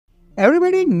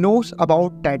Everybody knows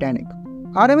about Titanic.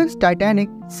 RMS Titanic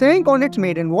sank on its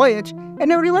maiden voyage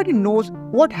and everybody knows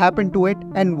what happened to it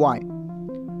and why.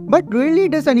 But rarely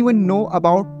does anyone know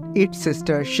about its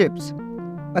sister ships.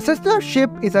 A sister ship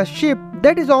is a ship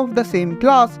that is of the same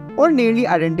class or nearly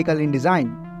identical in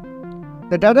design.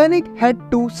 The Titanic had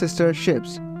two sister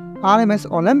ships,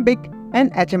 RMS Olympic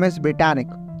and HMS Britannic.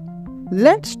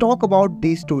 Let's talk about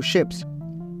these two ships.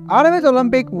 RMS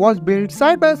Olympic was built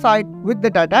side by side with the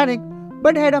Titanic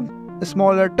but had a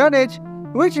smaller tonnage,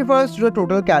 which refers to the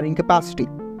total carrying capacity.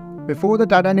 Before the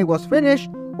Titanic was finished,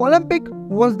 Olympic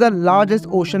was the largest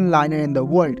ocean liner in the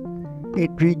world. It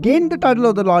regained the title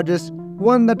of the largest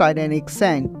when the Titanic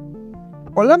sank.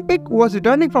 Olympic was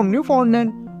returning from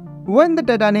Newfoundland when the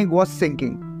Titanic was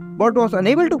sinking, but was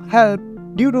unable to help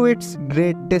due to its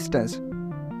great distance.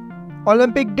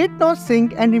 Olympic did not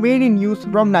sink and remained in use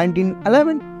from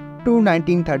 1911 to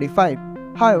 1935.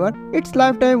 However, its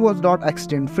lifetime was not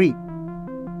accident-free.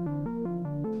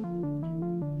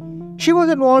 She was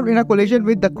involved in a collision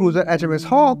with the cruiser HMS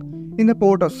Hawk in the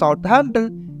port of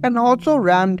Southampton and also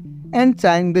rammed and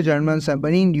sank the German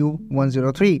submarine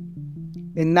U-103.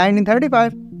 In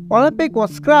 1935, Olympic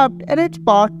was scrapped and its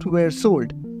parts were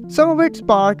sold. Some of its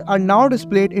parts are now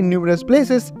displayed in numerous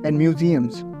places and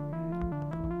museums.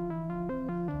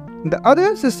 The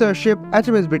other sister ship,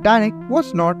 HMS Britannic,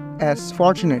 was not as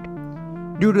fortunate.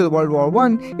 Due to World War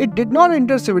I, it did not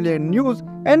enter civilian use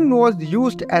and was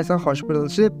used as a hospital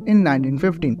ship in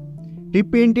 1915.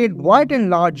 Repainted white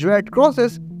and large red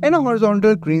crosses and a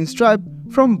horizontal green stripe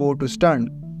from bow to stern.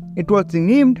 It was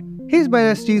renamed His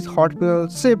Majesty's Hospital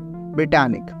Ship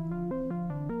Britannic.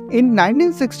 In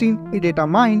 1916, it hit a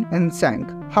mine and sank.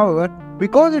 However,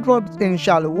 because it was in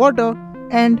shallow water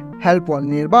and help was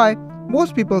nearby,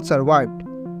 most people survived.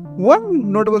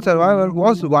 One notable survivor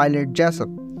was Violet Jessup,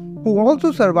 who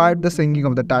also survived the sinking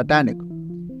of the Titanic.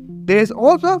 There is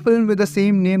also a film with the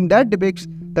same name that depicts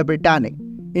the Britannic,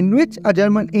 in which a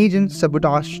German agent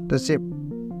sabotaged the ship.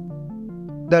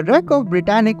 The wreck of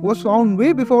Britannic was found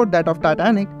way before that of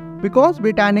Titanic because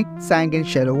Britannic sank in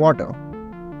shallow water.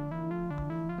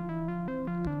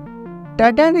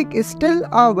 Titanic is still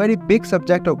a very big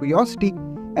subject of curiosity,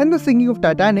 and the sinking of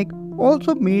Titanic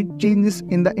also made changes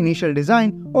in the initial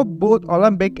design of both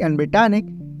Olympic and Britannic,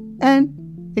 and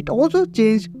it also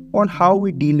changed on how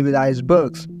we deal with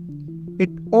icebergs. It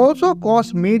also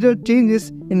caused major changes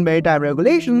in maritime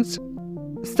regulations,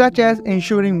 such as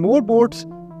ensuring more boats,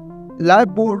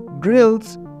 lifeboat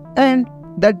drills, and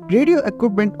that radio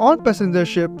equipment on passenger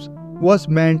ships was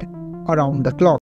manned around the clock.